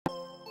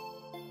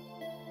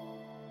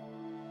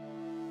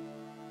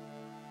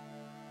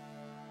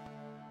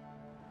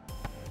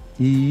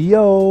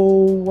Yo,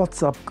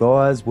 what's up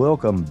guys?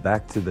 Welcome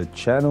back to the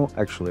channel.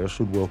 Actually, I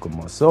should welcome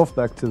myself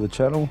back to the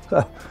channel.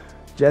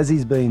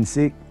 Jazzy's been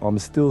sick, I'm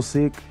still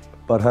sick,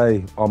 but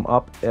hey, I'm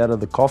up out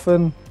of the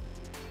coffin.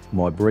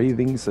 My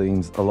breathing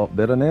seems a lot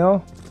better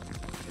now.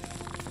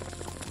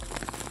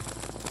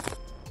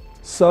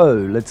 So,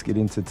 let's get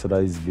into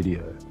today's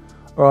video.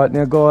 Alright,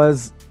 now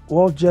guys,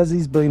 while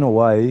Jazzy's been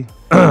away,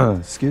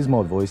 excuse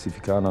my voice if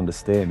you can't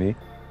understand me,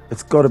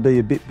 it's got to be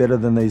a bit better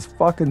than these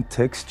fucking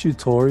text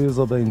tutorials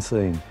I've been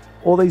seeing.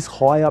 All these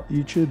high up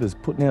YouTubers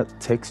putting out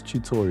text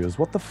tutorials.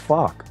 What the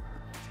fuck?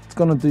 It's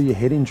gonna do your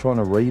head in trying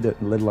to read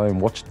it, let alone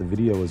watch the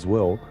video as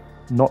well.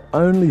 Not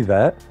only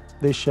that,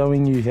 they're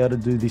showing you how to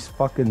do this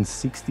fucking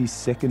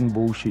 60-second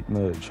bullshit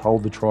merge.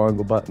 Hold the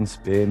triangle button,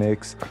 spam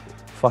X,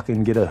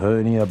 fucking get a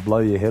hernia, blow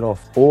your head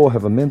off, or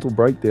have a mental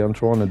breakdown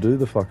trying to do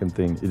the fucking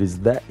thing. It is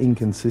that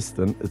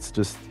inconsistent, it's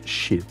just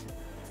shit.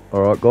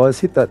 Alright guys,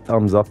 hit that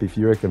thumbs up if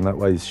you reckon that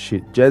way is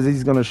shit.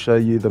 Jazzy's going to show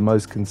you the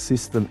most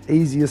consistent,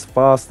 easiest,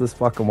 fastest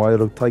fucking way.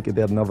 It'll take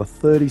about another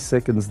 30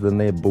 seconds than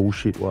their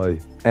bullshit way.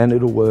 And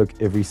it'll work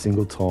every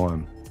single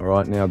time.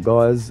 Alright now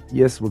guys,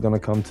 yes, we're going to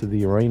come to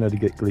the arena to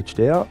get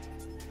glitched out.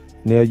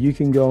 Now you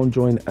can go and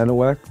join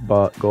Anahuac,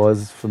 but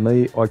guys, for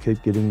me, I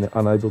keep getting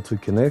unable to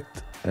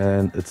connect.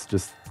 And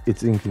it's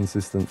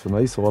inconsistent for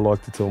me. So I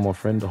like to tell my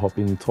friend to hop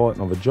in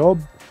Titan of a job.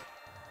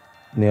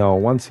 Now,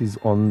 once he's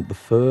on the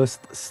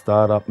first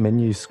startup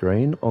menu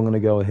screen, I'm going to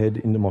go ahead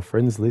into my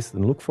friends list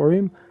and look for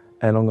him,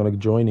 and I'm going to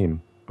join him.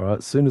 Alright,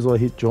 as soon as I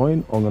hit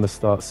join, I'm going to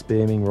start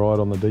spamming right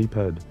on the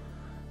D-pad.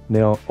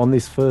 Now, on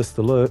this first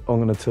alert,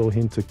 I'm going to tell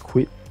him to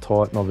quit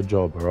Titan of a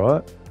job,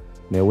 alright?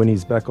 Now, when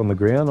he's back on the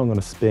ground, I'm going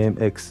to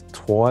spam X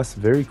twice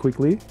very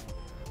quickly,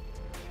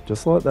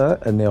 just like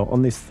that. And now,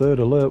 on this third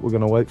alert, we're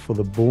going to wait for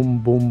the boom,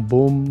 boom,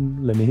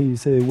 boom, let me hear you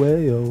say,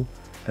 well,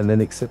 and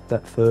then accept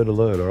that third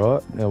alert.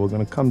 Alright, now we're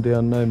going to come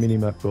down, no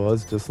minimap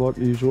guys, just like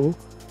usual.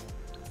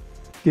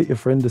 Get your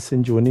friend to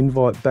send you an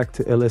invite back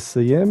to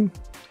LSCM.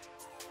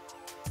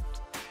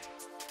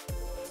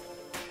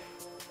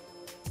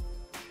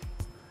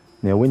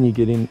 Now when you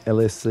get in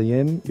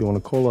LSCM, you want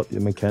to call up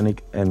your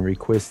mechanic and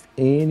request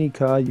any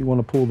car you want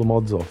to pull the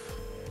mods off.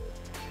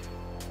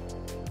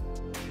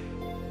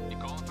 You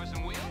calling for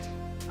some wheels?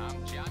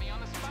 I'm Johnny on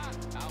the spot.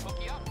 I'll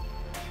hook you up.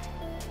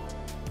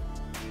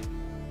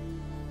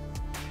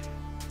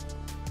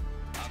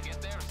 I'll get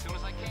there as soon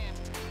as I can.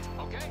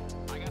 Okay,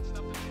 I got stuff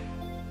to do.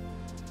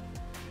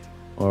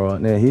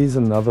 Alright, now here's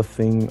another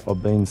thing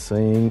I've been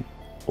seeing.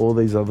 All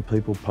these other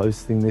people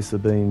posting this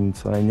have been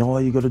saying, oh,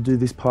 you got to do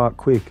this part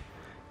quick.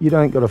 You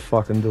don't got to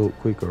fucking do it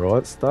quick,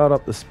 alright? Start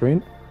up the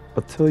sprint,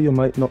 but tell your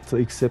mate not to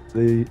accept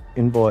the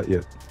invite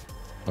yet.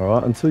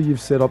 Alright, until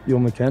you've set up your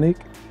mechanic,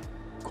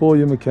 call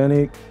your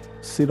mechanic,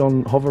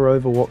 hover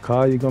over what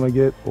car you're going to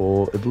get,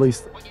 or at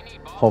least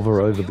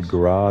hover over the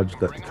garage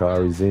that the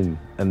car is in,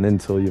 and then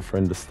tell your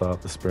friend to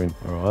start the sprint,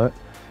 alright?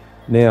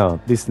 Now,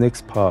 this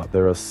next part,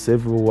 there are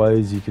several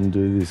ways you can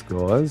do this,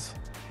 guys.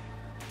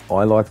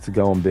 I like to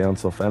go and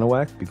bounce off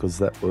Anahuac because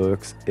that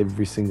works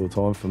every single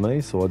time for me.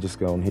 So I just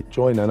go and hit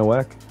join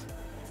Anahuac,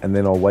 and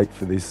then I'll wait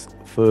for this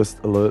first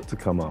alert to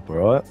come up,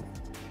 alright?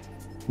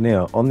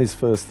 Now, on this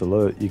first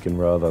alert, you can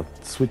rather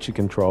switch your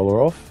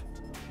controller off,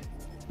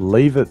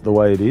 leave it the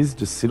way it is,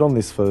 just sit on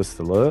this first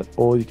alert,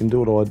 or you can do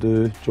what I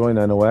do, join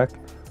Anahuac,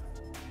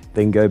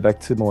 then go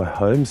back to my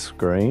home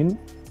screen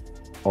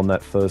on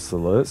that first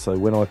alert. So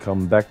when I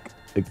come back,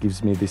 it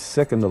gives me this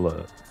second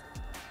alert.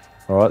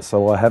 Alright,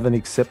 so I haven't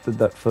accepted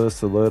that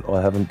first alert,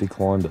 I haven't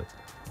declined it.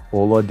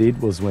 All I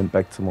did was went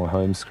back to my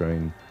home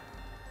screen.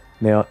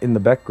 Now, in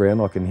the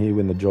background, I can hear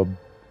when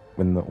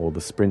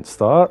the sprint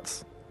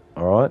starts.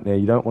 Alright, now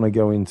you don't want to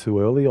go in too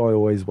early. I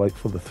always wait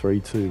for the 3,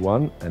 2,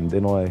 1, and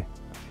then I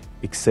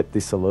accept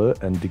this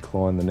alert and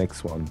decline the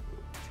next one.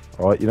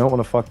 Alright, you don't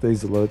want to fuck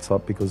these alerts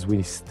up because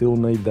we still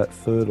need that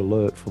third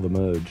alert for the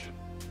merge.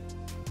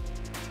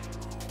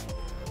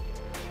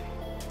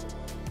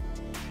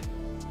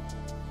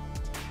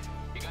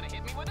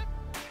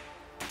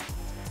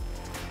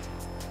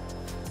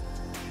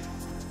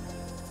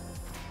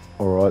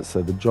 Alright,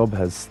 so the job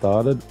has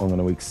started. I'm going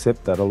to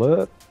accept that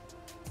alert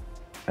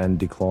and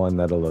decline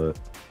that alert.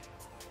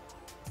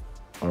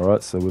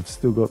 Alright, so we've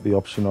still got the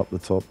option up the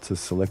top to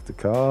select a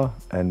car,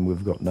 and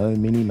we've got no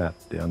mini-map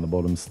down the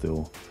bottom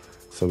still.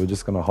 So we're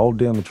just going to hold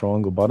down the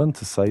triangle button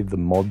to save the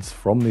mods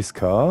from this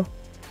car.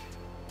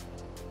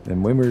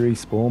 And when we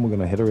respawn, we're going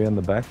to head around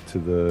the back to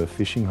the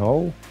fishing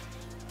hole.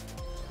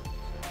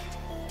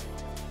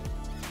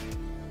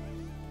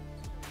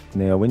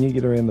 Now, when you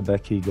get around the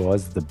back here,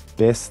 guys, the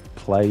best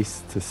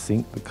place to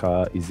sink the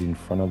car is in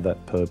front of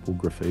that purple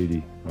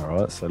graffiti.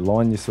 Alright, so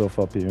line yourself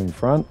up here in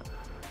front.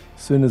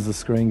 As soon as the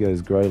screen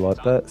goes grey like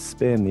that,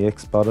 spam the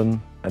X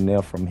button, and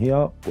now from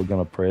here, we're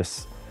going to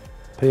press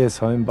PS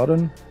Home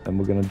button, and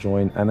we're going to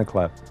join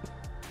Anahuac.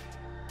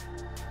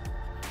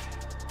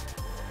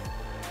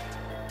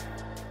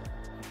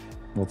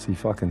 What's he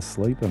fucking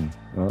sleeping?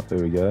 Oh,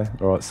 there we go.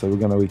 Alright, so we're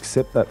going to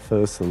accept that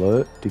first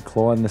alert,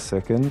 decline the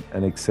second,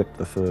 and accept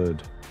the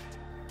third.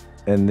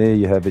 And there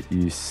you have it,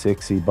 you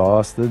sexy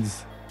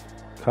bastards.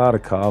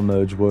 Car-to-car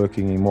merge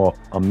working in what?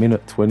 A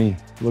minute 20.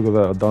 Look at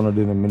that, I've done it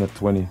in a minute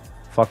 20.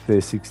 Fuck their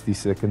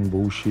 60-second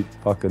bullshit.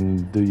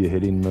 Fucking do your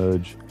head-in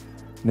merge.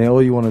 Now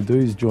all you want to do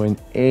is join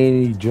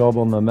any job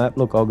on the map.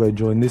 Look, I'll go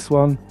join this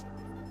one.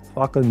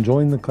 Fucking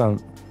join the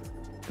cunt.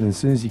 And as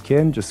soon as you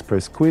can, just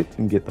press quit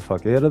and get the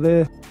fuck out of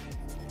there.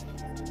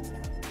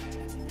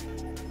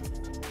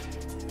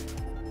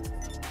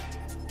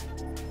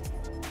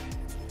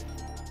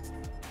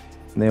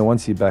 Now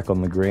once you're back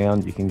on the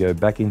ground, you can go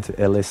back into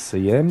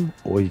LSCM,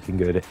 or you can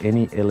go to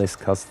any LS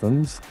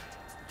customs,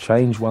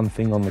 change one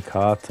thing on the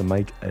car to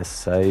make a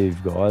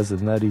save, guys,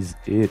 and that is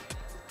it.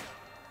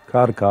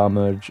 Car to car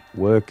merge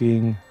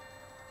working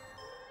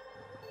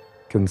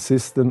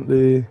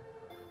consistently.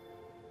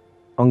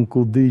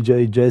 𝐂𝐀𝐑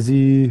𝐌𝐄𝐑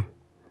𝐆𝐄.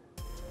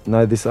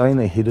 No, this ain't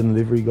a hidden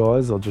livery,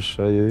 guys. I'll just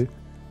show you.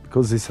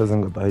 Because this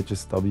hasn't got the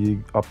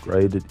HSW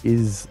upgrade, it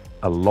is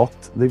a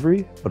locked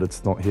livery, but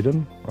it's not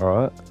hidden.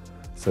 Alright.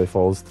 So if I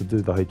was to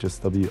do the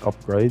HSW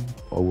upgrade,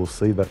 I will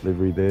see that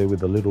livery there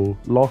with a little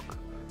lock.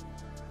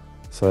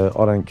 So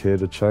I don't care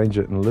to change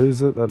it and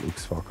lose it. That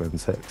looks fucking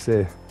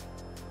sexy.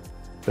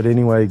 But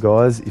anyway,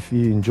 guys, if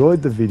you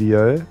enjoyed the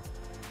video,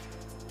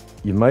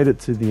 you made it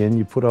to the end,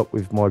 you put up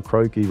with my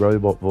croaky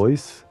robot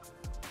voice.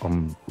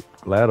 I'm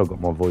glad I got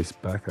my voice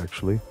back,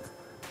 actually.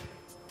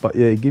 But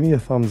yeah, give me a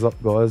thumbs up,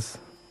 guys.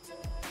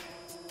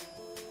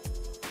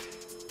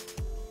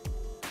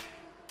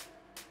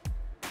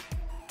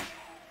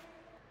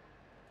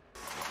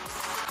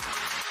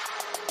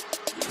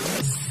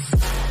 Yes.